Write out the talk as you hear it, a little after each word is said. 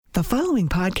The following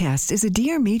podcast is a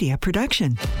Dear Media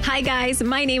production. Hi, guys.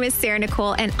 My name is Sarah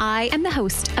Nicole, and I am the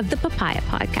host of the Papaya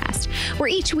Podcast, where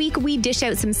each week we dish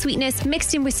out some sweetness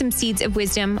mixed in with some seeds of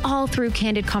wisdom, all through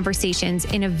candid conversations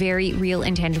in a very real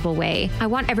and tangible way. I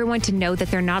want everyone to know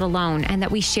that they're not alone and that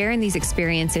we share in these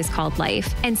experiences called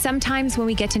life. And sometimes when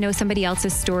we get to know somebody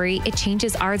else's story, it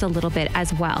changes ours a little bit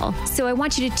as well. So I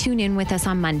want you to tune in with us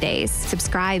on Mondays,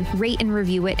 subscribe, rate and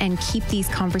review it, and keep these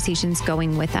conversations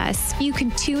going with us. You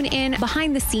can tune in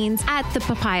behind the scenes at the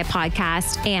Papaya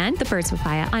Podcast and the Birds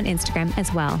Papaya on Instagram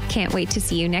as well. Can't wait to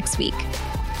see you next week.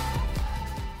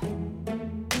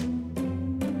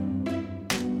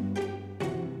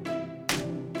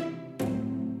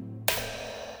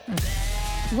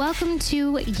 Welcome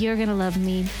to You're Gonna Love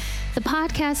Me, the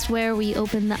podcast where we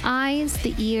open the eyes,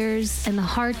 the ears, and the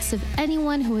hearts of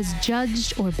anyone who has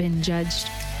judged or been judged.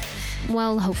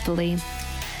 Well, hopefully.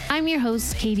 I'm your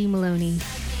host, Katie Maloney.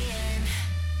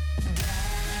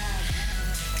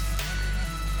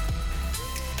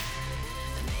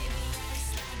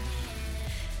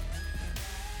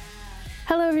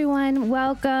 Hello, everyone.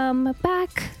 Welcome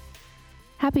back.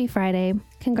 Happy Friday.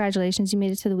 Congratulations, you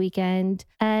made it to the weekend.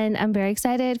 And I'm very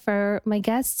excited for my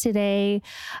guest today.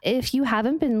 If you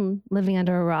haven't been living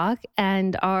under a rock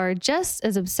and are just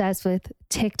as obsessed with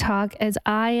TikTok as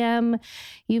I am,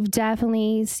 you've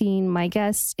definitely seen my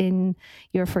guest in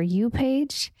your For You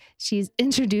page. She's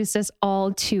introduced us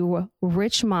all to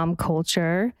rich mom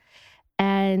culture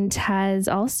and has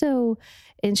also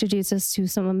introduced us to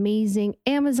some amazing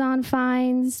Amazon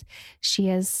finds. She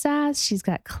has sass, she's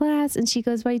got class, and she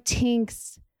goes by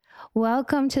Tinks.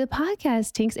 Welcome to the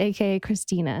podcast, Tinks, aka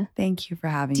Christina. Thank you for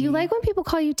having me. Do you like when people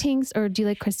call you Tinks, or do you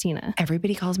like Christina?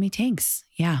 Everybody calls me Tinks.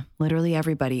 Yeah, literally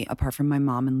everybody, apart from my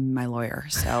mom and my lawyer.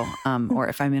 So, or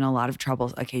if I'm in a lot of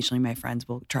trouble, occasionally my friends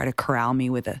will try to corral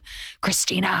me with a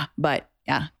Christina. But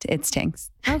yeah, it's Tinks.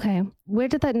 Okay. Where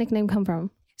did that nickname come from?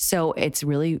 So it's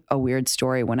really a weird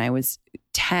story. When I was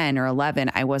 10 or 11,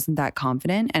 I wasn't that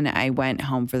confident. And I went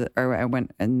home I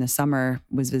went in the summer,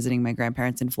 was visiting my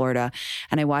grandparents in Florida.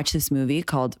 And I watched this movie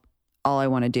called All I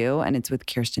Want to Do. And it's with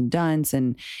Kirsten Dunst.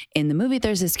 And in the movie,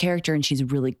 there's this character and she's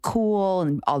really cool.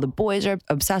 And all the boys are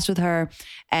obsessed with her.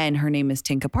 And her name is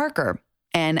Tinka Parker.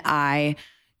 And I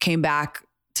came back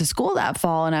to school that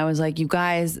fall and I was like, you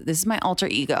guys, this is my alter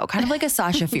ego, kind of like a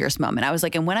Sasha Fierce moment. I was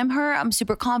like, and when I'm her, I'm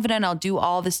super confident. I'll do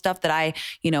all this stuff that I,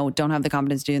 don't have the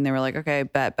confidence to do. And they were like, okay,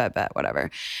 bet,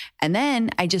 whatever. And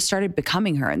then I just started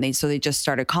becoming her. And they just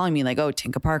started calling me like, oh,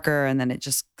 Tinka Parker. And then it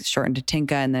just shortened to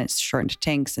Tinka and then it's shortened to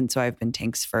Tinks. And so I've been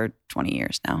Tinks for 20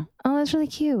 years now. Oh, that's really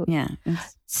cute. Yeah.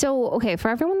 So, okay, for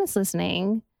everyone that's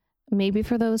listening, maybe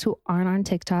for those who aren't on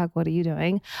TikTok, what are you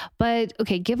doing? But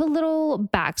okay, give a little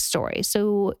backstory.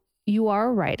 So you are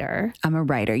a writer. I'm a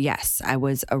writer. Yes. I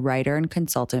was a writer and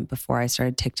consultant before I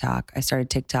started TikTok. I started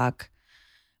TikTok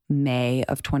May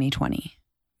of 2020,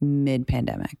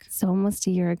 mid-pandemic. So almost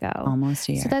a year ago. Almost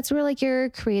a year. So that's where like your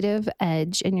creative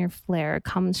edge and your flair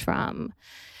comes from.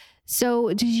 So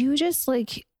did you just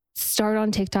like start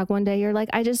on TikTok one day? You're like,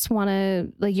 I just want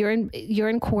to, like, you're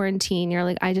in quarantine. You're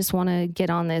like, I just want to get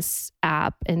on this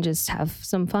app and just have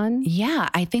some fun. Yeah.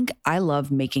 I think I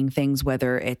love making things,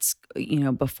 whether it's,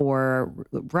 before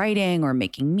writing or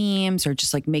making memes or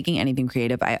just like making anything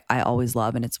creative. I always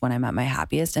love, and it's when I'm at my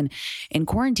happiest. And in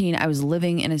quarantine, I was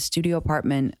living in a studio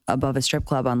apartment above a strip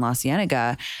club on La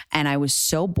Cienega. And I was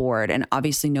so bored. And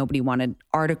obviously nobody wanted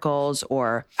articles,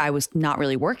 or I was not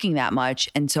really working that much.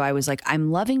 And so I was like,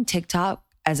 I'm loving TikTok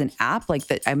as an app, like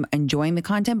that I'm enjoying the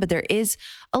content, but there is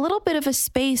a little bit of a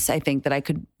space I think that I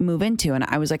could move into. And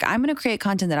I was like, I'm going to create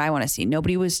content that I want to see.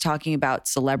 Nobody was talking about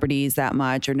celebrities that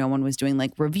much, or no one was doing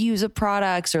like reviews of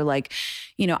products, or like,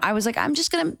 I was like, I'm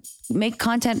just going to make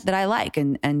content that I like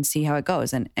and see how it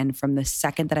goes. And from the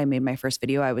second that I made my first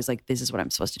video, I was like, this is what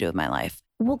I'm supposed to do with my life.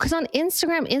 Well, because on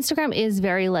Instagram is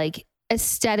very like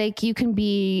aesthetic. You can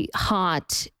be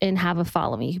hot and have a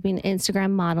following. You can be an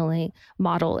Instagram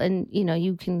model and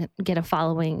you can get a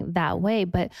following that way.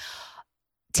 But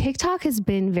TikTok has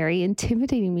been very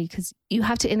intimidating to me because you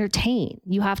have to entertain.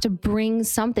 You have to bring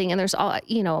something, and there's all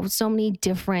so many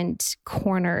different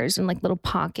corners and like little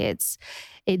pockets.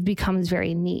 It becomes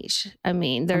very niche. I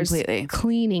mean, there's Completely.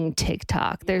 Cleaning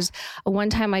TikTok. There's one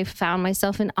time I found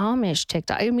myself in Amish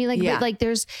TikTok. I mean,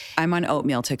 I'm on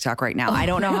oatmeal TikTok right now. I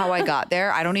don't know how I got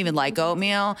there. I don't even like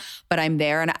oatmeal, but I'm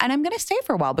there, and I'm going to stay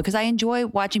for a while because I enjoy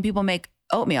watching people make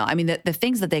oatmeal. I mean, the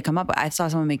things that they come up with. I saw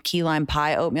someone make key lime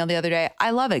pie oatmeal the other day.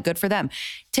 I love it. Good for them.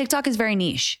 TikTok is very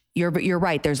niche. You're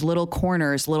right. There's little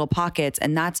corners, little pockets,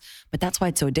 and that's why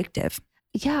it's so addictive.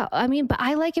 Yeah. I mean, but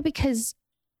I like it because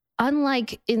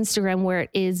unlike Instagram, where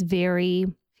it is very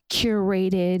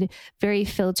curated, very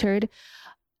filtered.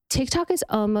 TikTok is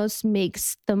almost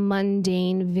makes the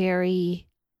mundane very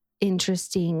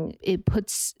interesting. It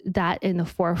puts that in the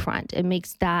forefront. It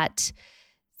makes that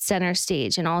center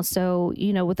stage. And also,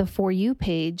 you know, with a For You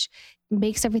page,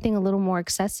 makes everything a little more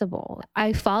accessible.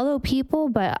 I follow people,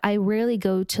 but I rarely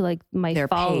go to like my Their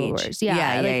followers. page.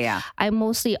 Yeah. I'm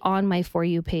mostly on my For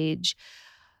You page,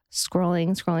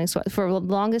 scrolling. For the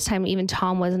longest time, even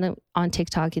Tom wasn't on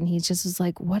TikTok, and he just was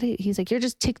like, he's like, you're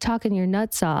just TikToking your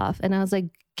nuts off. And I was like,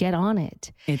 get on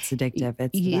it. It's addictive.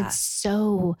 It's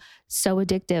so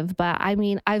addictive. But I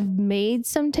mean, I've made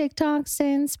some TikToks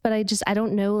since, but I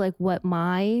don't know like what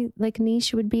my like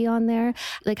niche would be on there.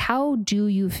 Like, how do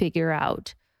you figure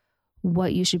out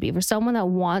what you should be for someone that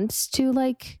wants to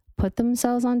like put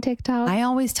themselves on TikTok? I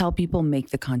always tell people, make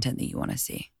the content that you want to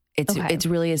see. It's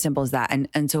really as simple as that.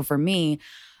 And so for me,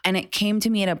 and it came to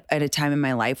me at a time in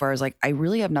my life where I was like, I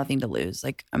really have nothing to lose.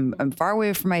 Like I'm far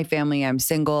away from my family. I'm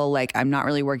single. Like I'm not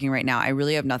really working right now. I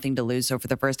really have nothing to lose. So for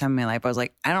the first time in my life, I was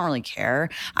like, I don't really care.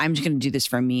 I'm just going to do this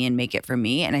for me and make it for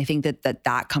me. And I think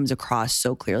that comes across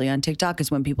so clearly on TikTok is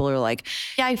when people are like,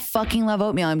 yeah, I fucking love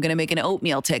oatmeal. I'm going to make an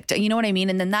oatmeal TikTok. You know what I mean?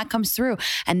 And then that comes through.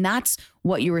 And that's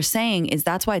what you were saying is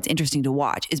that's why it's interesting to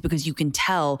watch is because you can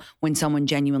tell when someone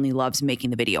genuinely loves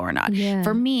making the video or not. Yeah.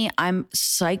 For me, I'm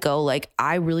psycho. Like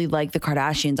I really like the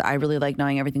Kardashians. I really like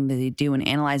knowing everything that they do and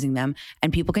analyzing them.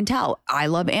 And people can tell. I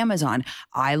love Amazon.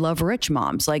 I love rich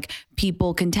moms. Like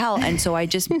people can tell. And so I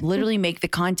just literally make the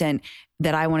content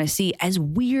that I want to see, as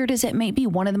weird as it may be.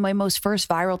 One of my most first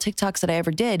viral TikToks that I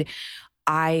ever did,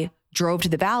 I drove to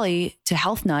the Valley to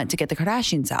Health Nut to get the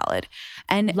Kardashian salad.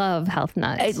 And love Health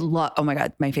Nuts. Oh my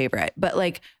God, my favorite. But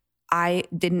like, I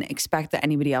didn't expect that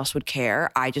anybody else would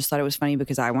care. I just thought it was funny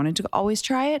because I wanted to always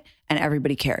try it and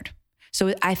everybody cared.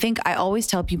 So I think I always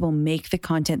tell people, make the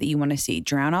content that you want to see.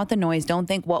 Drown out the noise. Don't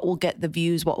think what will get the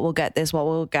views, what will get this, what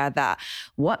will get that.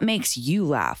 What makes you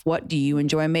laugh? What do you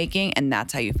enjoy making? And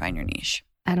that's how you find your niche.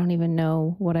 I don't even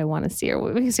know what I want to see or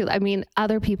what makes you. I mean,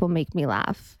 other people make me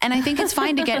laugh. And I think it's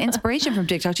fine to get inspiration from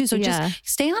TikTok too. So just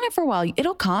stay on it for a while.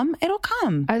 It'll come.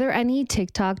 Are there any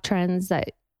TikTok trends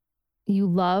that you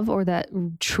love or that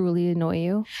truly annoy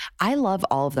you? I love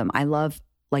all of them. I love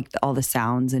like all the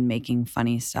sounds and making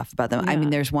funny stuff about them. Yeah. I mean,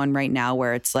 there's one right now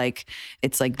where it's like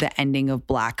the ending of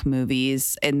Black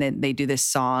movies, and then they do this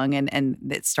song, and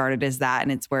it started as that, and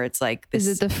it's where it's like this,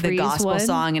 is it the gospel one?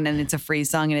 Song, and then it's a Freeze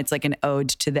song, and it's like an ode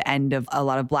to the end of a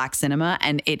lot of Black cinema,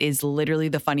 and it is literally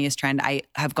the funniest trend. I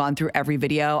have gone through every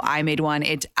video. I made one.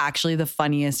 It's actually the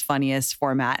funniest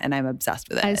format, and I'm obsessed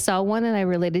with it. I saw one and I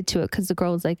related to it because the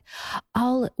girl was like,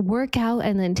 I'll work out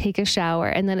and then take a shower,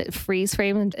 and then it freeze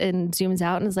frames and zooms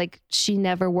out. And it's like she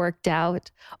never worked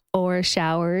out or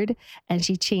showered, and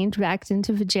she changed back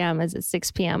into pajamas at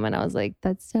 6 p.m. And I was like,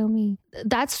 that's so me.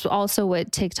 That's also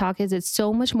what TikTok is. It's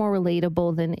so much more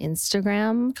relatable than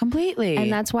Instagram. Completely.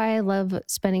 And that's why I love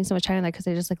spending so much time on that, because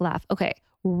I just like laugh. Okay,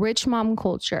 rich mom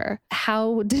culture.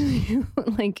 How did you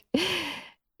like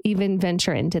even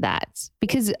venture into that?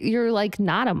 Because you're like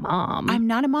not a mom. I'm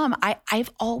not a mom.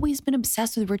 I've always been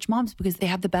obsessed with rich moms because they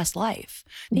have the best life.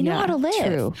 They know how to live.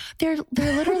 True. They're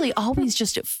literally always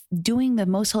just doing the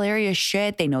most hilarious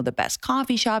shit. They know the best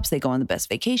coffee shops. They go on the best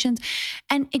vacations.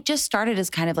 And it just started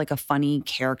as kind of like a funny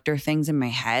character things in my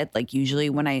head. Like usually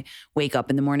when I wake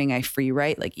up in the morning, I free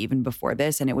write, like even before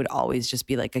this, and it would always just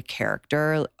be like a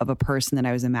character of a person that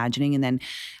I was imagining. And then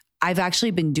I've actually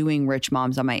been doing rich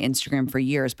moms on my Instagram for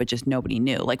years, but just nobody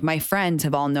knew. Like my friends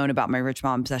have all known about my rich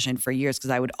mom obsession for years, because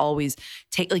I would always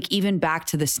take, like even back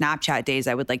to the Snapchat days,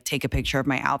 I would like take a picture of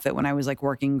my outfit when I was like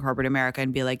working in corporate America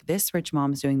and be like, this rich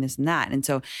mom's doing this and that. And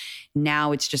so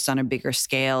now it's just on a bigger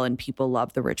scale, and people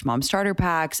love the rich mom starter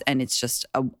packs, and it's just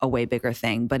a way bigger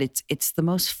thing. But it's the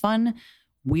most fun,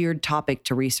 weird topic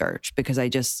to research, because I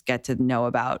just get to know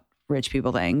about rich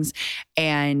people things,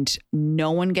 and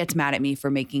no one gets mad at me for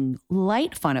making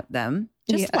light fun of them.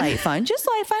 Just light fun.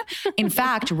 In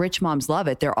fact, rich moms love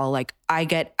it. They're all like, I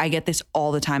get this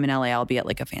all the time in LA. I'll be at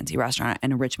like a fancy restaurant,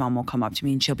 and a rich mom will come up to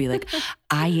me and she'll be like,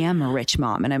 I am a rich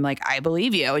mom. And I'm like, I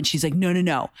believe you. And she's like,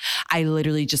 no. I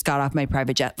literally just got off my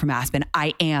private jet from Aspen.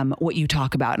 I am what you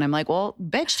talk about. And I'm like, well,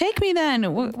 bitch, take me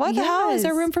then. What the hell? Is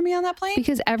there room for me on that plane?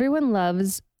 Because everyone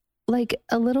loves like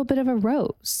a little bit of a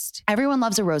roast. Everyone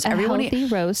loves a roast. A healthy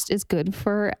roast is good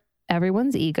for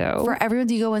everyone's ego.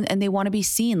 And they want to be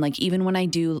seen. Like even when I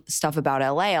do stuff about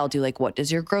LA, I'll do like, what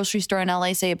does your grocery store in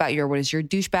LA say about you? Or what does your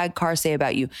douchebag car say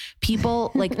about you?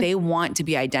 People like they want to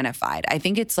be identified. I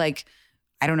think it's like,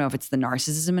 I don't know if it's the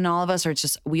narcissism in all of us, or it's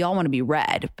just, we all want to be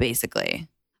read basically.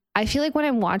 I feel like when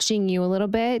I'm watching you a little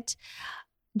bit,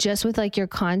 just with like your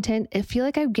content, I feel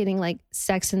like I'm getting like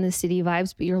Sex and the City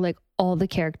vibes, but you're like all the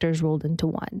characters rolled into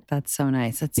one. That's so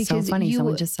nice. That's Because so funny. you-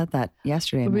 Someone just said that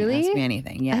yesterday. Really? Ask me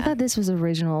anything. Yeah. I thought this was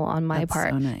original on my That's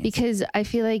part so nice. because I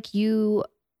feel like you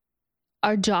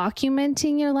are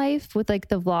documenting your life with like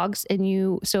the vlogs, and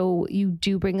you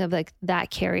do bring up like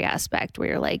that Carrie aspect where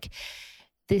you're like,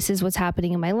 this is what's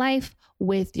happening in my life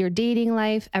with your dating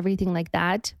life, everything like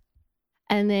that.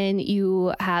 And then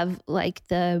you have like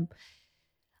the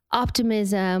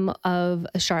optimism of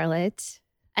Charlotte,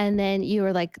 and then you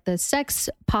are like the sex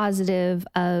positive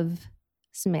of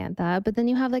Samantha, but then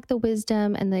you have like the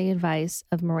wisdom and the advice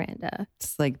of Miranda.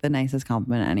 It's like the nicest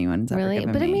compliment anyone's ever Really?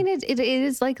 given But me. I mean, it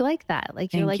is like that.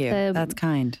 Like you're Thank like you. the That's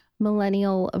kind.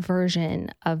 millennial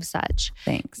version of such.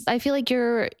 Thanks. I feel like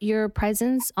your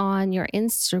presence on your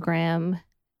Instagram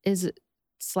is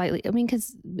slightly, I mean,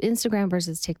 because Instagram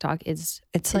versus TikTok is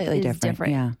It's slightly is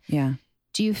different. Yeah. Yeah.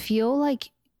 Do you feel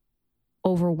like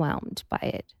overwhelmed by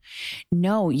it?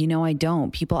 No, I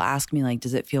don't. People ask me like,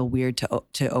 does it feel weird to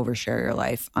overshare your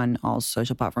life on all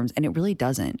social platforms? And it really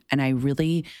doesn't. And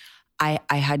I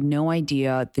had no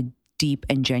idea the deep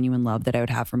and genuine love that I would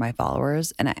have for my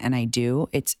followers. And I do.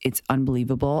 It's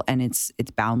unbelievable and it's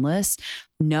boundless.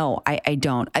 No, I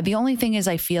don't. The only thing is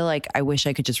I feel like I wish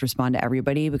I could just respond to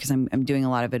everybody because I'm doing a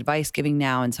lot of advice giving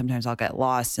now. And sometimes I'll get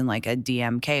lost in like a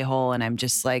DM K-hole. And I'm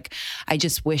just like, I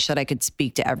just wish that I could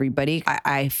speak to everybody.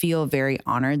 I feel very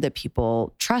honored that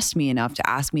people trust me enough to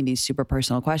ask me these super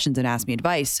personal questions and ask me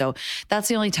advice. So that's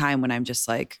the only time when I'm just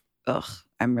like, ugh,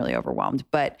 I'm really overwhelmed.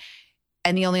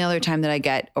 And the only other time that I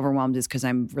get overwhelmed is because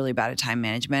I'm really bad at time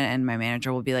management and my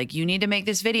manager will be like, you need to make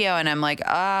this video. And I'm like,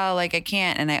 I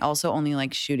can't. And I also only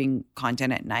like shooting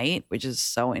content at night, which is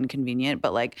so inconvenient.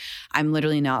 But like, I'm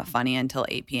literally not funny until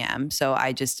 8 p.m. So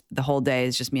the whole day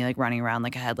is just me like running around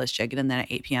like a headless chicken. And then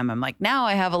at 8 p.m., I'm like, now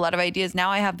I have a lot of ideas.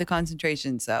 Now I have the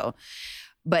concentration.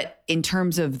 But in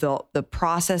terms of the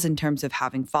process, in terms of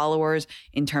having followers,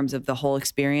 in terms of the whole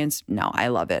experience, no, I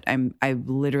love it.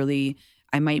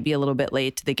 I might be a little bit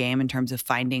late to the game in terms of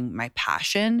finding my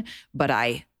passion, but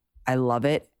I love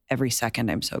it every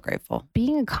second. I'm so grateful.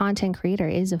 Being a content creator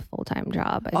is a full-time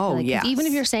job. I feel like. 'Cause yes. Even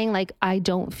if you're saying like, I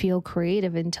don't feel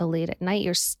creative until late at night,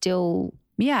 you're still...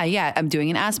 Yeah. I'm doing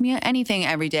an Ask Me Anything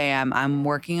every day. I'm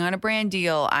working on a brand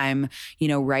deal. I'm,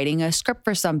 writing a script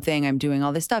for something. I'm doing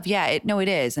all this stuff. Yeah, it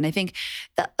is. And I think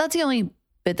that's the only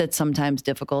bit that's sometimes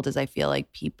difficult is I feel like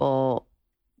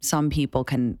some people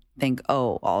can think,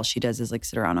 oh, all she does is like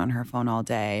sit around on her phone all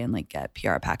day and like get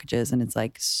PR packages. And it's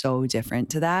like so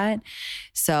different to that.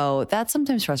 So that's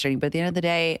sometimes frustrating. But at the end of the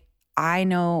day, I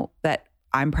know that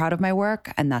I'm proud of my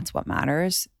work and that's what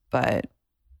matters. But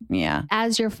yeah.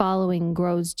 As your following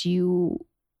grows,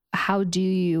 how do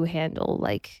you handle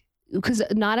like, because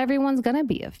not everyone's going to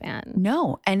be a fan.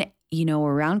 No. And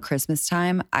around Christmas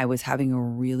time, I was having a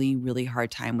really, really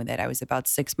hard time with it. I was about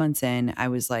 6 months in. I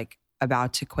was like,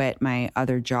 about to quit my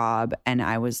other job. And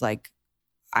I was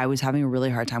having a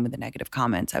really hard time with the negative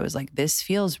comments. I was like, this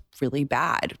feels really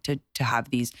bad to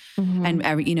have these. Mm-hmm.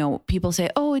 And people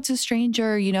say, oh, it's a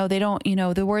stranger, they don't,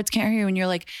 the words can't hear you. And you're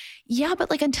like, yeah,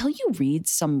 but like until you read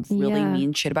some really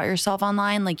mean shit about yourself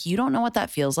online, like you don't know what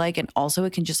that feels like. And also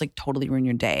it can just like totally ruin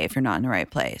your day if you're not in the right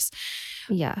place.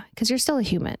 Yeah. Cause you're still a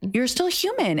human. You're still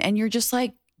human. And you're just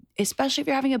like, especially if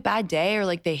you're having a bad day or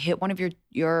like they hit one of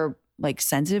your like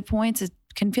sensitive points, it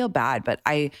can feel bad. But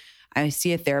I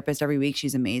see a therapist every week.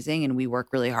 She's amazing. And we work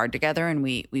really hard together. And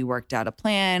we worked out a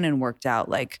plan and worked out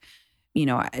like,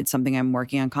 it's something I'm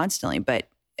working on constantly. But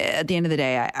at the end of the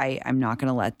day, I'm not going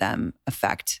to let them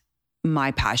affect my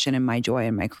passion and my joy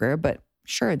in my career. But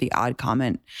sure, the odd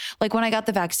comment, like when I got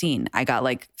the vaccine, I got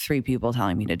like 3 people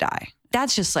telling me to die.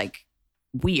 That's just like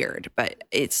weird, but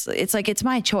it's like, it's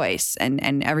my choice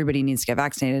and everybody needs to get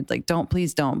vaccinated. Like,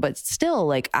 please don't. But still,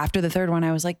 like after the 3rd one,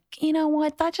 I was like, you know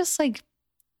what? That just like,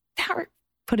 that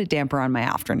put a damper on my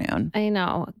afternoon. I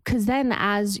know. Cause then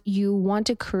as you want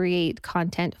to create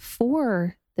content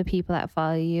for the people that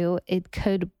follow you, it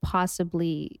could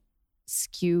possibly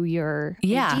skew your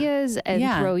ideas and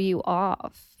throw you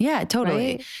off. Yeah,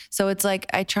 totally. Right? So it's like,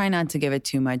 I try not to give it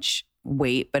too much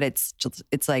weight, but it's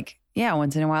like, yeah,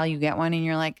 once in a while you get one and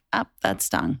you're like, oh, that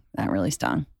stung. That really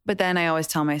stung. But then I always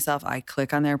tell myself, I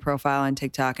click on their profile on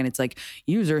TikTok and it's like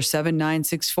user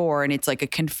 7964 and it's like a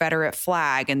Confederate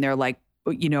flag and they're like,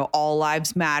 all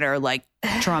lives matter, like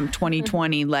Trump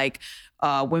 2020, like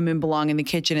women belong in the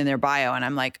kitchen in their bio. And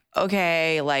I'm like,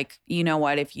 okay, like, you know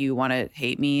what? If you want to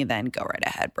hate me, then go right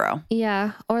ahead, bro.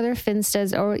 Yeah. Or they're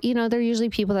Finstas, or, you know, they're usually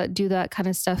people that do that kind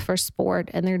of stuff for sport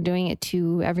and they're doing it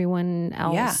to everyone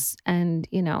else. Yeah. And,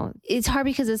 you know, it's hard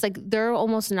because it's like they're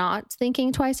almost not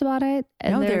thinking twice about it.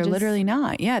 And No, they're just, literally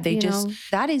not. Yeah. They just, know.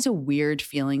 that is a weird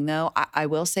feeling though. I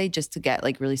will say, just to get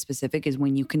like really specific, is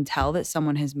when you can tell that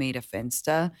someone has made a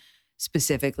Finsta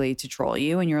specifically to troll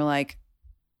you and you're like,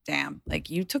 damn, like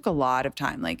you took a lot of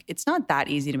time. Like it's not that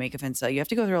easy to make a Finsta. You have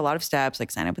to go through a lot of steps,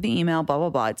 like sign up with the email, blah, blah,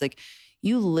 blah. It's like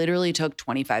you literally took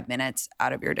 25 minutes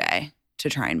out of your day to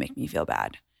try and make me feel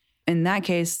bad. In that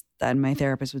case, then my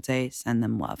therapist would say, send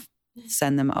them love.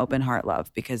 Send them open heart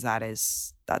love, because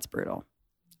that's brutal.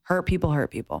 Hurt people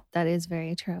hurt people. That is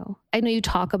very true. I know you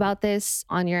talk about this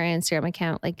on your Instagram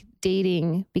account, like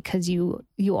dating, because you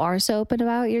are so open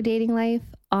about your dating life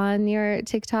on your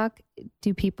TikTok.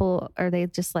 Are they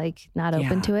just like not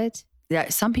open to it? Yeah,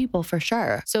 some people for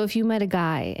sure. So if you met a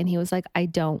guy and he was like, I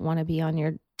don't want to be on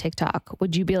your TikTok,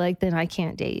 would you be like, then I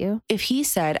can't date you? If he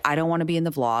said, I don't want to be in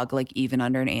the vlog, like even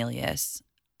under an alias,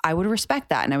 I would respect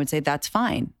that. And I would say, that's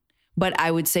fine. But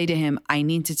I would say to him, I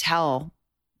need to tell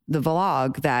the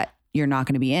vlog that you're not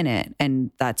going to be in it,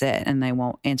 and that's it. And I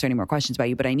won't answer any more questions about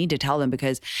you, but I need to tell them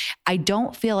because I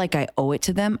don't feel like I owe it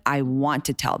to them. I want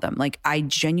to tell them. Like I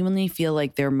genuinely feel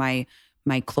like they're my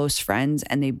close friends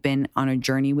and they've been on a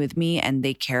journey with me and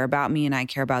they care about me and I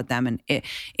care about them. And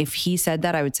if he said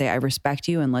that, I would say, I respect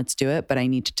you and let's do it. But I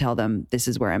need to tell them this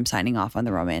is where I'm signing off on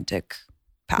the romantic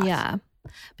path. Yeah.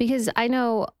 Because I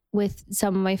know with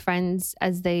some of my friends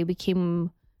as they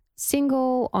became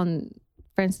single on,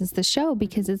 for instance, the show,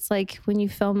 because it's like when you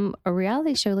film a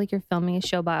reality show, like you're filming a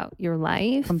show about your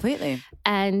life. Completely.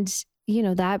 And, you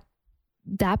know, that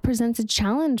presents a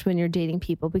challenge when you're dating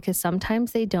people because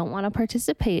sometimes they don't want to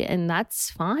participate and that's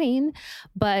fine.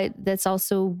 But that's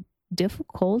also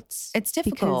difficult. It's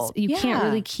difficult. Because you can't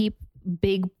really keep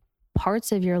big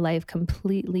parts of your life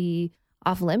completely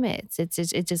off limits. It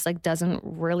just like doesn't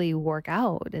really work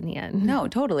out in the end. No,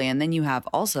 totally. And then you have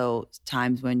also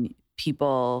times when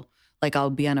people, like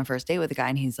I'll be on a first date with a guy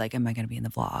and he's like, am I going to be in the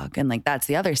vlog? And like, that's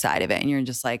the other side of it. And you're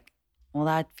just like, well,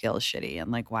 that feels shitty.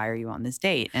 And like, why are you on this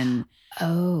date? And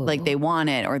like they want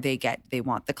it or they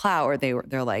want the clout or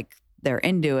they're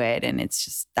into it. And it's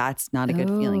just, that's not a good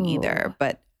feeling either.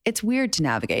 But it's weird to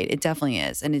navigate. It definitely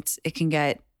is. And it can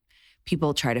get,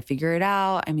 people try to figure it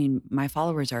out. I mean, my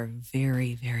followers are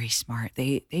very, very smart.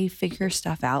 They figure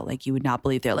stuff out like you would not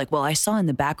believe. They're like, well, I saw in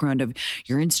the background of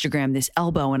your Instagram this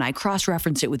elbow and I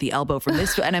cross-referenced it with the elbow from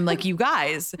this. And I'm like, you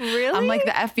guys, really? I'm like,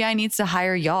 the FBI needs to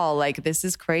hire y'all. Like, this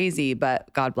is crazy,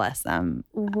 but God bless them.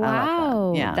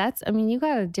 Wow. Yeah. That's, I mean, you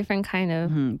got a different kind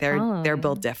of They're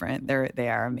built different. They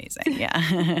are amazing.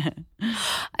 Yeah.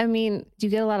 I mean, do you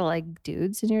get a lot of like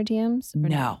dudes in your DMs?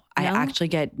 No, I actually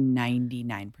get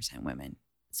 99% women.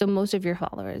 So most of your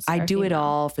followers. I do female. it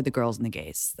all for the girls and the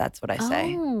gays. That's what I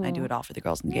say. Oh. I do it all for the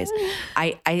girls and the gays.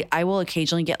 I will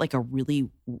occasionally get like a really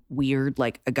weird,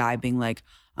 like a guy being like,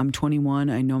 I'm 21.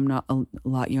 I know I'm not a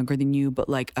lot younger than you, but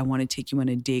like, I want to take you on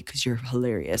a date because you're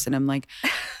hilarious. And I'm like,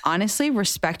 honestly,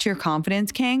 respect your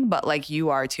confidence, King, but like you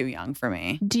are too young for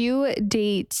me. Do you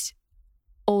date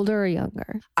older or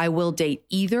younger? I will date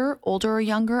either older or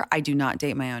younger. I do not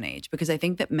date my own age because I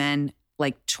think that men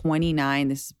like 29,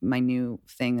 this is my new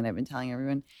thing that I've been telling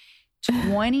everyone,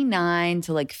 29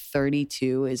 to like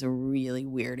 32 is a really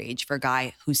weird age for a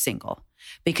guy who's single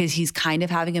because he's kind of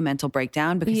having a mental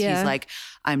breakdown because he's like,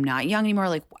 I'm not young anymore.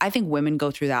 Like, I think women go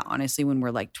through that honestly when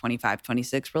we're like 25,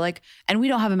 26. We're like, and we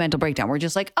don't have a mental breakdown. We're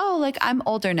just like, oh, like I'm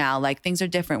older now. Like things are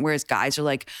different. Whereas guys are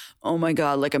like, oh my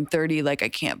God, like I'm 30, like I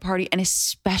can't party. And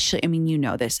especially, I mean, you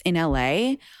know this, in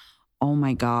LA, oh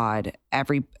my God,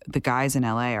 the guys in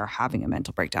LA are having a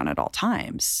mental breakdown at all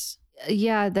times.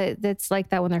 Yeah, that's like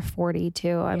that when they're 40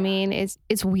 too. I mean, it's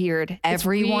weird.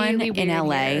 Everyone really in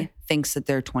LA here. thinks that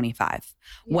they're 25,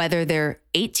 whether they're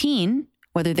 18,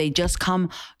 whether they just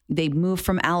they moved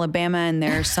from Alabama and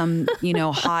they're some,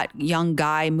 hot young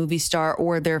guy, movie star,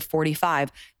 or they're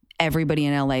 45. Everybody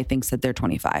in LA thinks that they're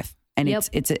 25. And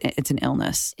it's an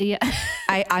illness. Yeah.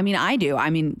 I mean, I do. I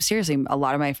mean, seriously, a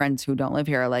lot of my friends who don't live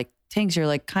here are like, Tinks, you're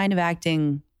like kind of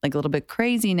acting like a little bit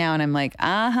crazy now. And I'm like,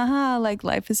 like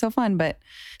life is so fun, but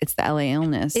it's the LA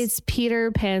illness. It's Peter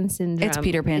Pan syndrome. It's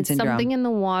Peter Pan syndrome. Something in the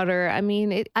water. I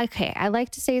mean, I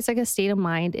like to say it's like a state of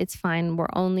mind. It's fine. We're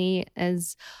only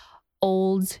as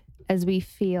old as we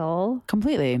feel.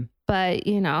 Completely. But,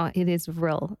 it is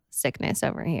real sickness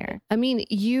over here. I mean,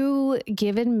 you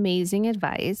give amazing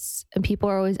advice and people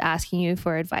are always asking you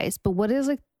for advice. But what is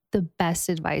like the best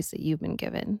advice that you've been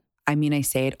given? I mean, I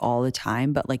say it all the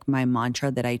time, but like my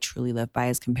mantra that I truly live by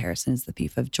is comparison is the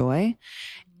thief of joy.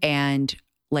 And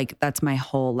like, that's my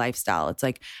whole lifestyle. It's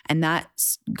like, and that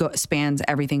spans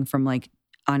everything from like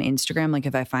on Instagram. Like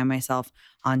if I find myself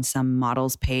on some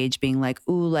model's page being like,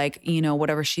 ooh, like, you know,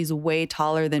 whatever, she's way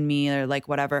taller than me or like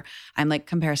whatever, I'm like,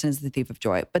 comparison is the thief of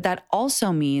joy. But that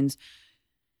also means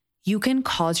you can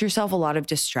cause yourself a lot of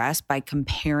distress by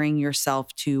comparing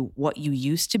yourself to what you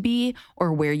used to be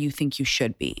or where you think you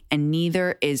should be. And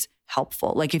neither is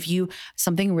helpful. Like if you,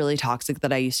 something really toxic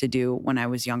that I used to do when I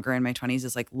was younger in my 20s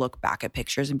is like look back at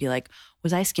pictures and be like,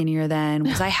 was I skinnier then?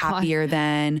 Was I happier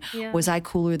then? Yeah. Was I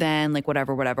cooler then? Like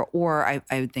whatever. Or I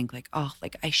would think like, oh,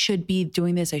 like I should be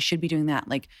doing this. I should be doing that.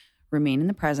 Like remain in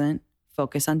the present,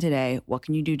 focus on today. What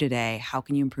can you do today? How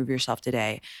can you improve yourself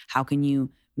today? How can you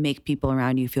make people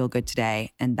around you feel good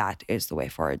today? And that is the way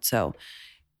forward. So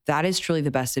that is truly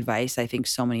the best advice. I think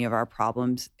so many of our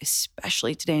problems,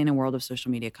 especially today in a world of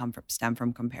social media, stem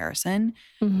from comparison.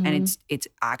 Mm-hmm. And it's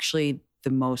actually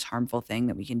the most harmful thing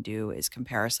that we can do is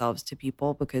compare ourselves to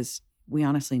people because we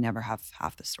honestly never have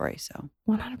half the story. So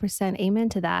 100% amen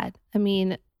to that. I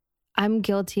mean, I'm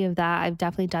guilty of that. I've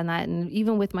definitely done that. And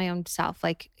even with my own self,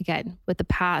 like again, with the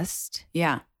past.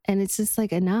 Yeah. And it's just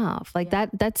like enough. Like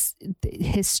that's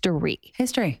history.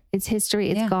 It's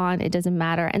history. It's gone. It doesn't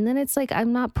matter. And then it's like,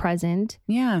 I'm not present.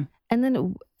 Yeah. And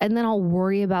then I'll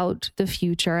worry about the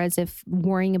future as if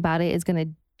worrying about it is going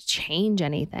to change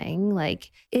anything.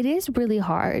 Like it is really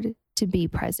hard to be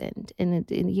present and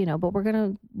you know, but we're going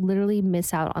to literally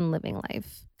miss out on living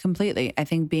life. Completely. I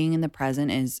think being in the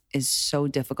present is so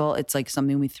difficult. It's like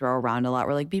something we throw around a lot.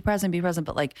 We're like, be present.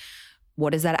 But like,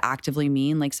 what does that actively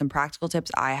mean? Like some practical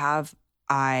tips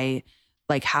I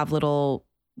like have little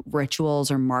rituals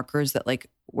or markers that like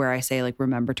where I say like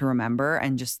remember to remember.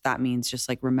 And just that means just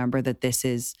like remember that this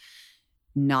is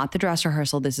not the dress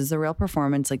rehearsal. This is the real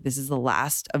performance. Like this is the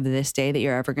last of this day that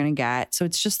you're ever going to get. So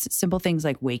it's just simple things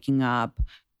like waking up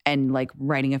and like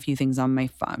writing a few things on my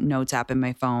notes app in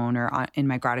my phone or in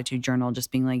my gratitude journal, just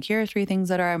being like, here are 3 things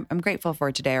that I'm grateful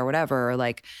for today or whatever. Or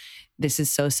like, this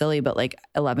is so silly, but like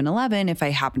 11/11, if I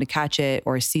happen to catch it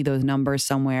or see those numbers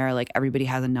somewhere, like everybody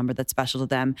has a number that's special to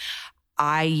them.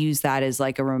 I use that as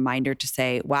like a reminder to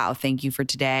say, wow, thank you for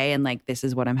today. And like, this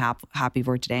is what I'm happy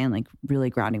for today. And like really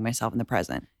grounding myself in the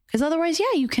present. Because otherwise,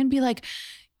 yeah, you can be like,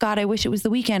 God, I wish it was the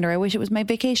weekend, or I wish it was my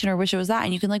vacation, or I wish it was that.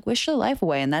 And you can like wish your life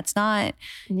away. And that's not,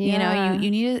 you know,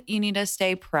 you need to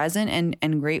stay present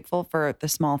and grateful for the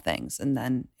small things. And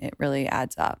then it really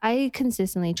adds up. I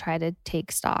consistently try to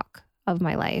take stock of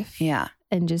my life. Yeah.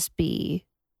 And just be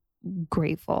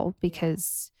grateful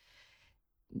because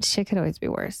shit could always be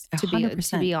worse, to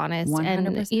be honest. 100%.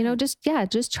 And, you know, just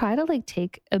try to like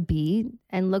take a beat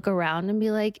and look around and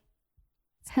be like,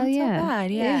 hell yeah. So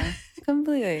bad. Yeah.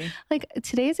 Completely. Like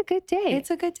today's a good day.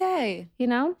 It's a good day. You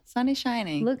know? Sun is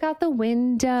shining. Look out the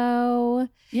window.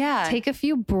 Yeah. Take a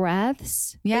few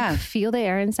breaths. Yeah. Like, feel the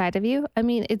air inside of you. I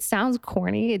mean, it sounds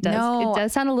corny. It does. No. It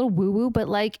does sound a little woo-woo, but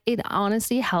like it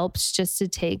honestly helps just to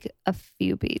take a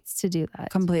few beats to do that.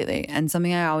 Completely. And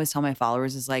something I always tell my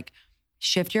followers is like,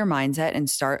 shift your mindset and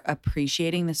start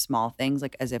appreciating the small things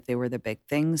like as if they were the big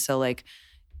things. So like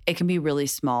it can be really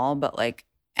small, but like,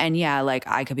 and yeah, like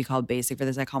I could be called basic for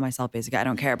this. I call myself basic. I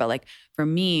don't care. But like for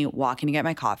me, walking to get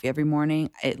my coffee every morning,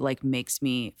 it like makes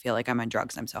me feel like I'm on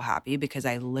drugs. I'm so happy because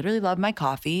I literally love my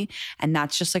coffee. And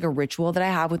that's just like a ritual that I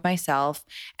have with myself.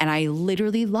 And I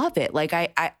literally love it. Like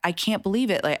I can't believe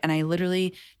it. Like, and I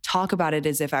literally talk about it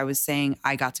as if I was saying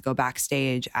I got to go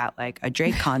backstage at like a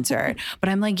Drake concert. But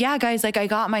I'm like, yeah, guys, like I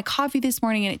got my coffee this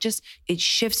morning and it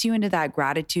shifts you into that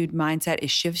gratitude mindset. It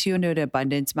shifts you into an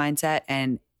abundance mindset.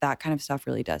 And that kind of stuff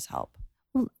really does help.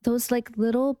 Well, those like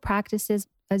little practices,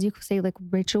 as you could say, like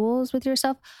rituals with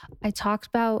yourself. I talked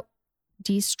about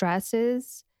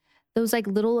de-stresses, those like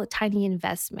little tiny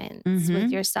investments with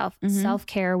yourself.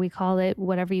 Self-care, we call it,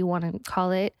 whatever you want to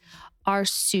call it, are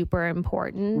super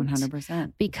important.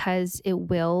 100%. Because it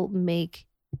will make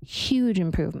huge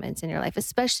improvements in your life,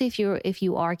 especially if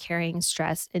you are carrying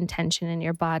stress and tension in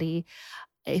your body.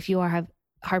 If you are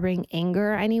harboring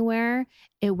anger anywhere,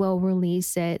 it will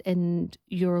release it and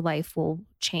your life will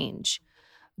change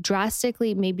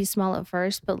drastically. Maybe small at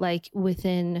first, but like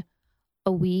within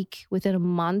a week, within a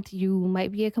month, you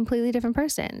might be a completely different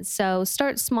person. So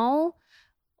start small.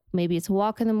 Maybe it's a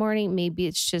walk in the morning. Maybe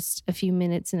it's just a few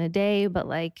minutes in a day, but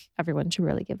like everyone should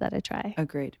really give that a try.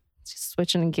 Agreed. Just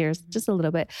switching gears just a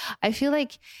little bit. I feel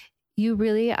like you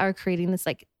really are creating this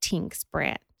like Tinks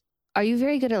brand Are you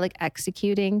very good at like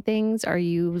executing things? Are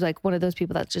you like one of those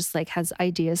people that just like has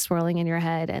ideas swirling in your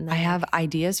head? And then I have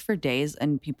ideas for days,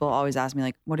 and people always ask me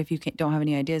like, what if you don't have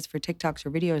any ideas for TikToks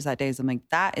or videos that days? I'm like,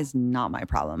 that is not my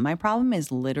problem. My problem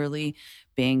is literally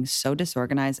being so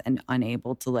disorganized and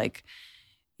unable to like,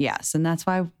 yes. And that's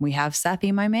why we have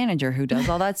Sethi, my manager, who does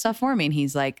all that stuff for me. And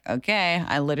he's like, okay,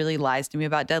 I literally lies to me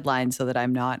about deadlines so that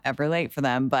I'm not ever late for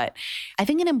them. But I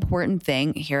think an important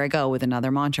thing, here I go with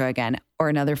another mantra again, or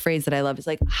another phrase that I love is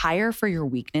like hire for your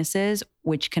weaknesses,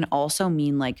 which can also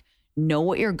mean like know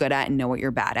what you're good at and know what you're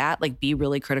bad at. Like be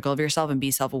really critical of yourself and be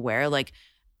self-aware. Like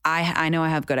I know I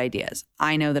have good ideas.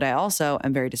 I know that I also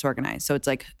am very disorganized. So it's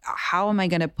like, how am I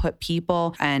going to put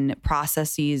people and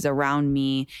processes around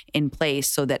me in place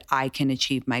so that I can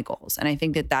achieve my goals? And I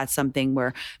think that that's something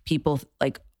where people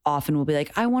like often will be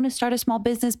like, I want to start a small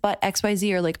business, but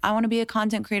XYZ, or like, I want to be a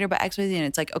content creator, but XYZ. And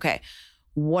it's like, okay,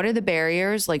 what are the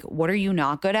barriers? Like, what are you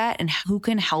not good at? And who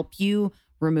can help you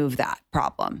remove that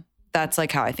problem? That's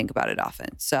like how I think about it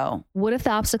often. So what if the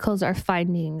obstacles are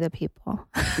finding the people?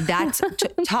 That's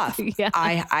tough. Yeah.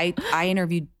 I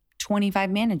interviewed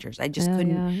 25 managers. I just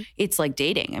couldn't. Yeah. It's like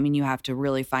dating. I mean, you have to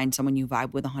really find someone you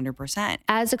vibe with 100%.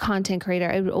 As a content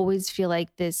creator, I would always feel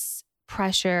like this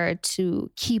pressure to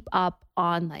keep up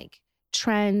on like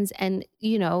trends and,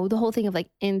 you know, the whole thing of like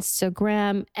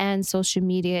Instagram and social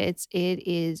media.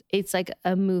 It's like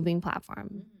a moving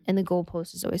platform. And the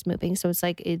goalpost is always moving. So it's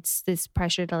like, it's this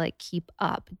pressure to like keep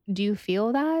up. Do you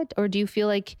feel that? Or do you feel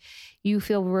like you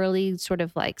feel really sort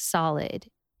of like solid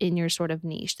in your sort of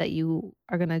niche that you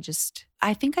are going to just...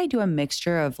 I think I do a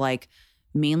mixture of like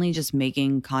mainly just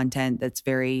making content that's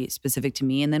very specific to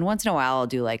me. And then once in a while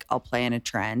I'll play in a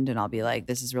trend and I'll be like,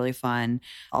 this is really fun.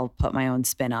 I'll put my own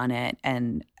spin on it.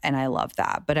 And I love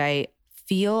that. But I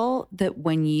feel that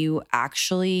when you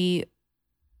actually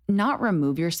not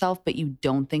remove yourself, but you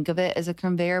don't think of it as a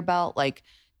conveyor belt. Like,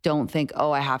 don't think,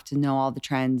 oh, I have to know all the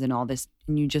trends and all this.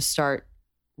 And you just start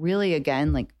really,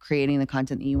 again, like creating the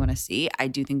content that you want to see. I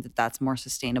do think that that's a more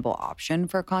sustainable option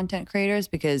for content creators,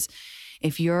 because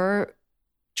if you're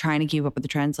trying to keep up with the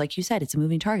trends, like you said, it's a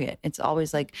moving target. It's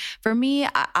always like, for me,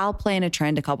 I'll play in a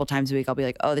trend a couple times a week. I'll be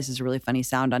like, oh, this is a really funny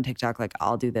sound on TikTok. Like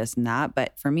I'll do this and that.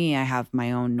 But for me, I have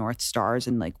my own North Stars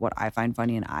and like what I find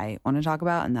funny and I want to talk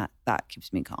about. And that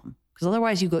keeps me calm. Because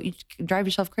otherwise you drive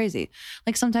yourself crazy.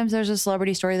 Like sometimes there's a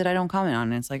celebrity story that I don't comment on.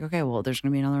 And it's like, okay, well, there's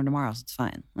going to be another one tomorrow. So it's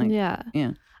fine. Like, yeah.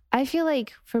 I feel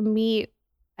like for me,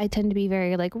 I tend to be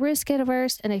very like risk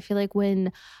adverse. And I feel like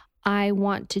when I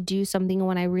want to do something,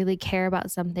 when I really care about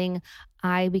something,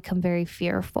 I become very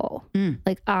fearful.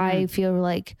 Like I feel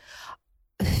like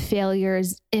failure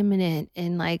is imminent,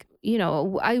 and like, you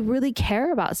know, I really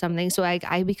care about something. So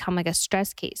I become like a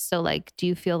stress case. So like, do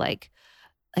you feel like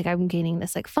I'm gaining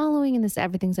this like following and this,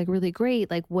 everything's like really great.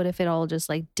 Like what if it all just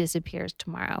like disappears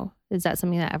tomorrow? Is that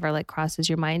something that ever like crosses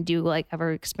your mind? Do you like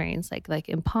ever experience like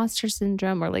imposter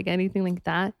syndrome or like anything like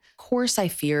that? Of course I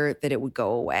fear that it would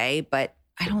go away, but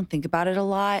I don't think about it a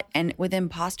lot. And with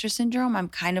imposter syndrome, I'm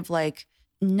kind of like,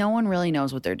 no one really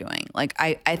knows what they're doing. Like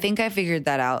I think I figured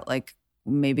that out like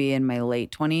maybe in my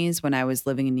late 20s when I was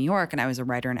living in New York and I was a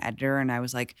writer and editor, and I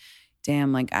was like,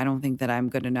 damn, like I don't think that I'm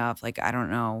good enough. Like I don't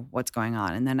know what's going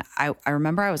on. And then I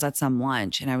remember I was at some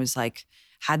lunch and I was like,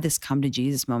 had this come to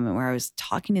Jesus moment where I was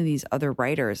talking to these other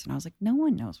writers and I was like, no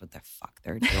one knows what the fuck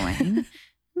they're doing.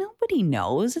 Nobody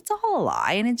knows. It's all a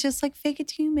lie. And it's just like, fake it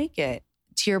till you make it.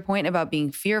 To your point about being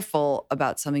fearful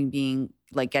about something being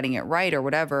like getting it right or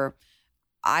whatever,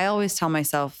 I always tell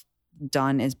myself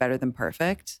done is better than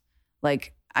perfect.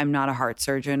 Like I'm not a heart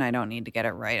surgeon. I don't need to get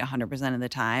it right 100% of the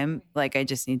time. Like I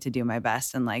just need to do my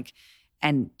best. And like,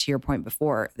 and to your point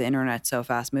before, the internet's so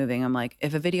fast moving. I'm like,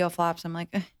 if a video flops, I'm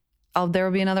like, there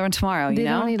will be another one tomorrow. You know? They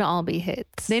don't need to all be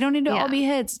hits. They don't need to all be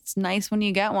hits. It's nice when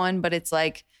you get one, but it's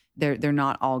like, they're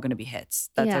not all going to be hits.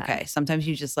 That's okay. Sometimes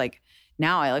you just like,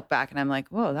 now I look back and I'm like,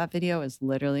 whoa, that video is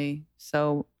literally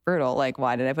so brutal. Like,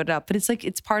 why did I put it up? But it's like,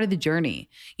 it's part of the journey.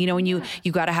 You know, when you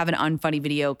got to have an unfunny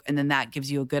video and then that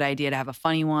gives you a good idea to have a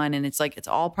funny one. And it's like, it's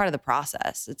all part of the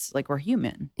process. It's like, we're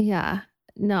human. Yeah.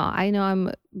 No, I know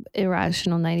I'm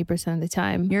irrational 90% of the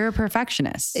time. You're a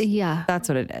perfectionist. Yeah. That's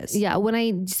what it is. Yeah. When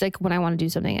I want to do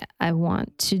something, I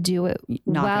want to do it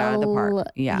Knock it out of the park.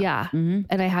 Yeah. Yeah. Mm-hmm.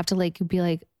 And I have to like be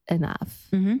like, enough.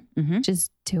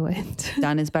 Just do it.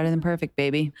 Done is better than perfect,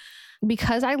 baby.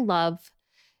 Because I love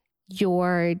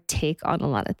your take on a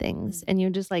lot of things and you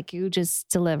just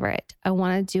deliver it. I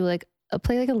want to do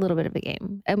play like a little bit of a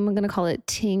game. I'm going to call it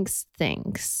Tinks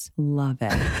Thinks. Love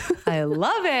it. I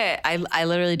love it. I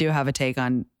literally do have a take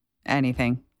on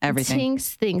anything. Everything.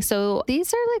 Tinks things. So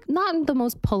these are like not the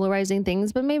most polarizing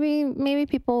things, but maybe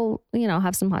people,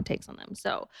 have some hot takes on them.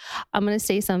 So I'm going to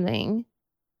say something.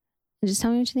 Just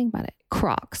tell me what you think about it.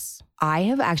 Crocs. I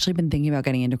have actually been thinking about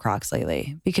getting into Crocs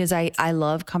lately because I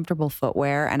love comfortable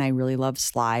footwear and I really love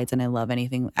slides and I love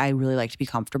anything. I really like to be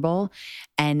comfortable.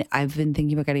 And I've been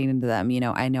thinking about getting into them.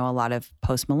 I know a lot of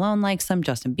Post Malone likes them.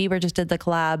 Justin Bieber just did the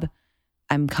collab.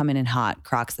 I'm coming in hot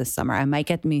Crocs this summer. I might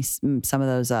get me some of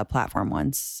those platform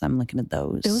ones. I'm looking at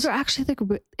those. Those are actually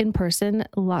like in person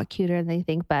a lot cuter than they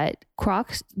think, but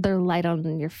Crocs, they're light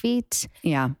on your feet.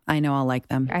 Yeah, I know I'll like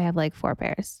them. I have like 4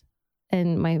 pairs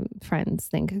and my friends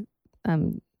think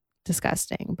I'm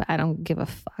disgusting, but I don't give a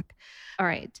fuck. All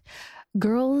right.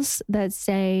 Girls that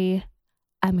say,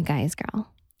 I'm a guy's girl.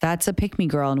 That's a pick me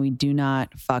girl, and we do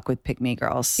not fuck with pick me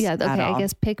girls. Yeah, okay. I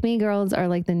guess pick me girls are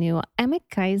like the new, I'm a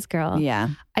guy's girl. Yeah.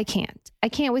 I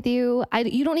can't with you.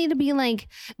 You don't need to be like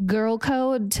girl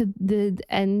code to the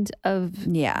end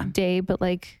of day, but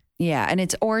like. Yeah. And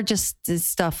it's, or just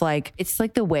stuff like, it's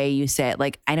like the way you say it.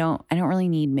 Like, I don't really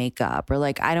need makeup, or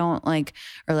like, I don't like,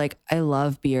 or like, I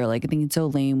love beer. Like, I think it's so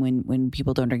lame when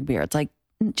people don't drink beer. It's like,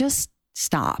 just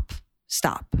stop.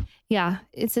 Yeah.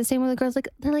 It's the same with the girls. Like,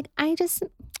 they're like, I'm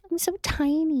so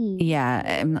tiny.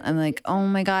 Yeah. I'm like, oh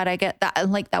my God, I get that.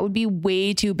 I'm like, that would be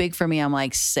way too big for me. I'm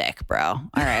like, sick, bro. All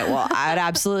right. Well, I'd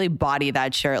absolutely body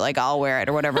that shirt. Like, I'll wear it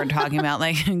or whatever we're talking about.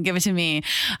 Like, give it to me.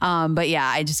 But yeah,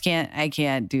 I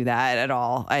can't do that at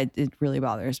all. It really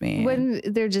bothers me. When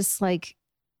they're just like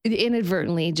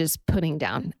inadvertently just putting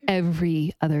down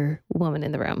every other woman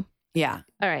in the room. Yeah.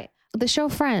 All right. The show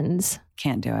Friends.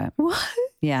 Can't do it. What?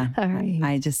 Yeah. All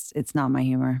right. It's not my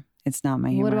humor. It's not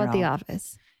my humor. What about The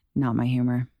Office? Not my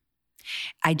humor.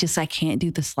 I can't do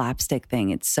the slapstick thing.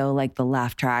 It's so like the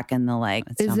laugh track and the like.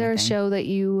 Is there a show that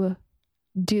you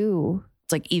do?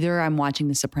 It's like either I'm watching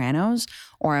The Sopranos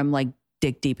or I'm like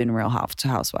dick deep in Real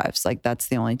Housewives. Like that's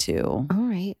the only two. All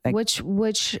right. Like,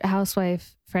 which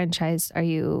housewife franchise are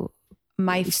you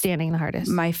standing the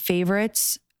hardest? My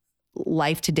favorites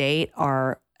life to date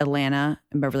are Atlanta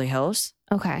and Beverly Hills.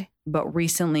 Okay. But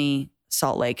recently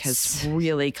Salt Lake has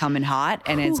really come in hot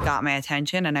and it's got my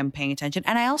attention and I'm paying attention.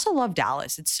 And I also love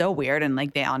Dallas. It's so weird. And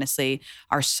like, they honestly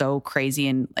are so crazy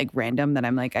and like random that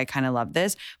I'm like, I kind of love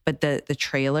this. But the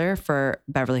trailer for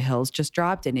Beverly Hills just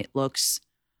dropped and it looks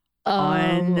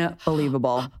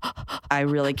unbelievable. I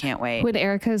really can't wait. When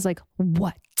Erica is like,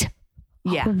 what?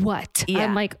 Yeah. What? Yeah.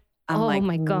 I'm like,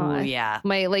 my God. Yeah.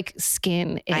 My like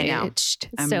skin itched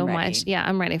so much. Yeah.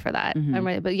 I'm ready for that. Mm-hmm. I'm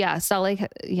ready. But yeah, Salt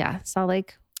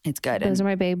Lake. It's good. Those are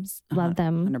my babes. Love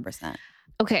them. 100%.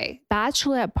 Okay.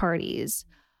 Bachelorette parties,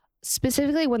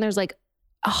 specifically when there's like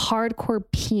a hardcore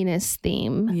penis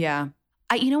theme. Yeah.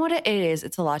 You know what it is?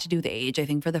 It's a lot to do with age. I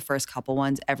think for the first couple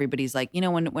ones, everybody's like,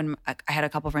 when I had a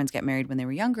couple friends get married when they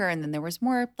were younger, and then there was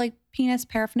more like penis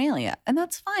paraphernalia, and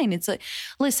that's fine. It's like,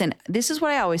 listen, this is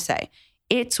what I always say.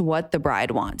 It's what the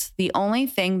bride wants. The only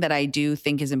thing that I do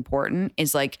think is important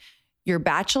is like your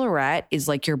bachelorette is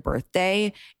like your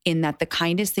birthday, in that the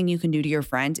kindest thing you can do to your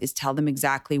friends is tell them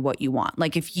exactly what you want.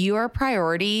 Like if your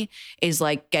priority is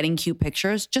like getting cute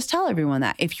pictures, just tell everyone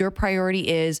that. If your priority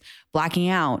is blacking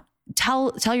out,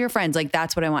 tell your friends, like,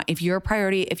 that's what I want. If your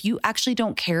priority, if you actually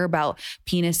don't care about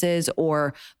penises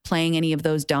or playing any of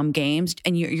those dumb games,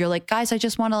 and you're like, guys, I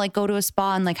just want to like go to a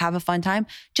spa and like have a fun time,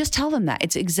 just tell them that.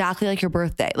 It's exactly like your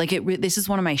birthday. Like this is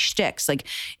one of my shticks. Like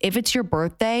if it's your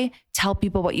birthday, tell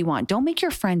people what you want. Don't make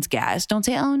your friends guess. Don't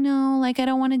say, oh no, like I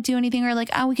don't want to do anything, or like,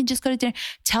 oh, we can just go to dinner.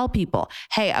 Tell people,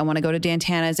 hey, I want to go to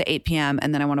Dantana's at 8 p.m.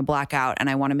 and then I want to black out and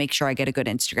I want to make sure I get a good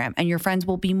Instagram. And your friends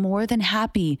will be more than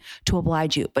happy to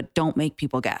oblige you, but don't make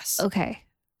people guess. Okay.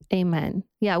 Amen.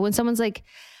 Yeah. When someone's like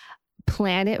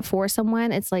plan it for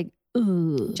someone, it's like,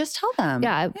 ooh. Just tell them.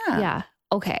 Yeah.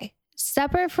 Okay.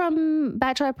 Separate from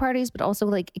bachelorette parties, but also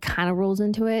like it kind of rolls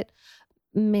into it.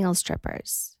 Male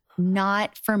strippers.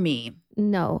 Not for me.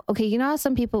 No. Okay. You know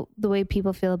how the way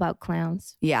people feel about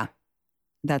clowns? Yeah.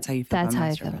 That's how you feel about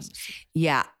male strippers.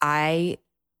 Yeah. I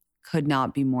could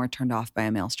not be more turned off by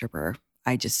a male stripper.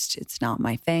 It's not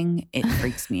my thing. It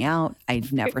freaks me out.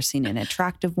 I've never seen an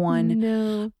attractive one.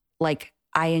 No. Like,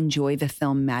 I enjoy the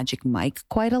film Magic Mike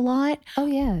quite a lot. Oh,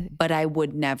 yeah. But I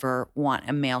would never want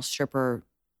a male stripper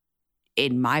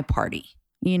in my party.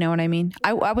 You know what I mean?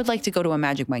 I would like to go to a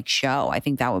Magic Mike show. I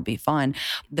think that would be fun.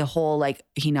 The whole like,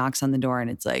 he knocks on the door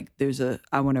and it's like,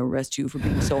 I want to arrest you for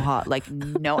being so hot. Like,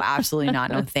 no, absolutely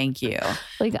not. No, thank you.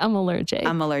 Like, I'm allergic.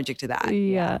 I'm allergic to that.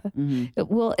 Yeah. Mm-hmm.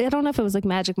 Well, I don't know if it was like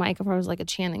Magic Mike or if it was like a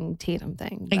Channing Tatum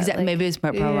thing. Exactly. Like, maybe it's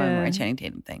probably more a Channing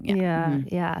Tatum thing. Yeah. Yeah.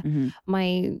 Mm-hmm. Yeah. Mm-hmm.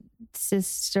 My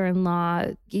sister-in-law,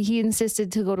 he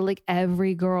insisted to go to like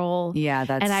every girl. Yeah,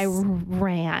 that's. And I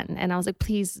ran and I was like,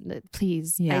 please.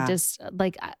 Yeah. I just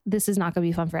like, this is not going to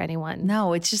be fun for anyone.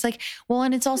 No, it's just like, well,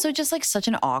 and it's also just like such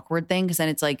an awkward thing because then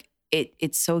it's like,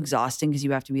 it's so exhausting because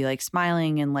you have to be like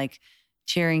smiling and like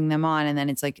cheering them on. And then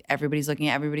it's like, everybody's looking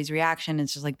at everybody's reaction.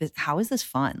 It's just like, this, how is this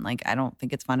fun? Like, I don't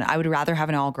think it's fun. I would rather have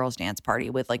an all girls dance party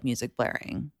with like music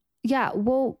blaring. Yeah.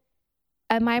 Well,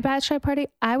 at my bachelorette party,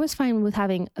 I was fine with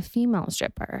having a female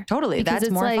stripper. Totally. Because That's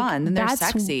it's more like, fun. And they're that's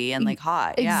sexy and like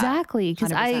hot. Exactly.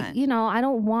 Because Yeah, 100%. I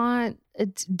don't want a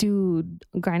dude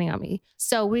grinding on me.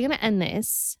 So we're going to end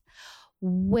this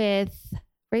with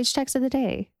rage text of the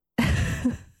day.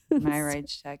 My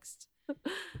rage text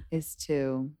is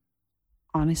to,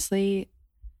 honestly,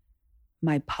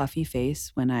 my puffy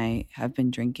face when I have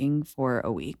been drinking for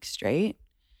a week straight.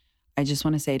 I just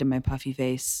want to say to my puffy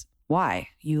face, why?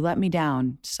 You let me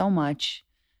down so much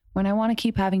when I want to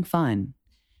keep having fun.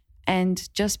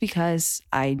 And just because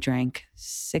I drank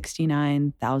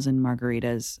 69,000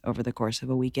 margaritas over the course of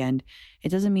a weekend, it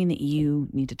doesn't mean that you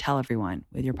need to tell everyone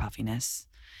with your puffiness.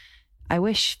 I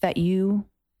wish that you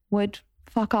would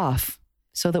fuck off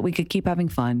so that we could keep having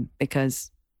fun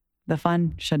because the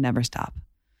fun should never stop.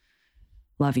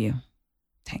 Love you.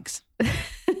 Thanks.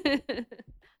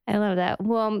 I love that.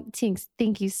 Well, Tinks,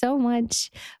 thank you so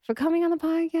much for coming on the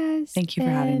podcast. Thank you for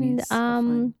having me. It's so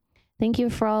fun. Thank you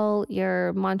for all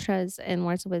your mantras and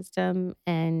words of wisdom,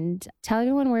 and tell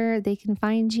everyone where they can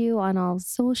find you on all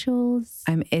socials.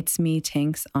 I'm It's Me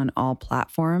Tinks on all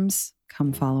platforms.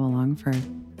 Come follow along for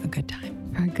a good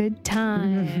time. For a good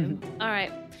time. All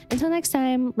right. Until next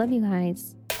time, love you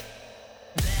guys.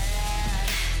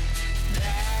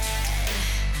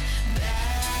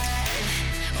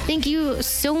 Thank you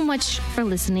so much for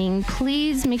listening.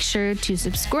 Please make sure to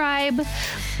subscribe,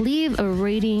 leave a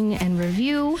rating and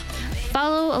review,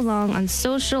 follow along on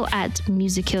social at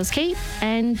Music Kills Kate,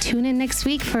 and tune in next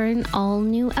week for an all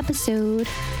new episode.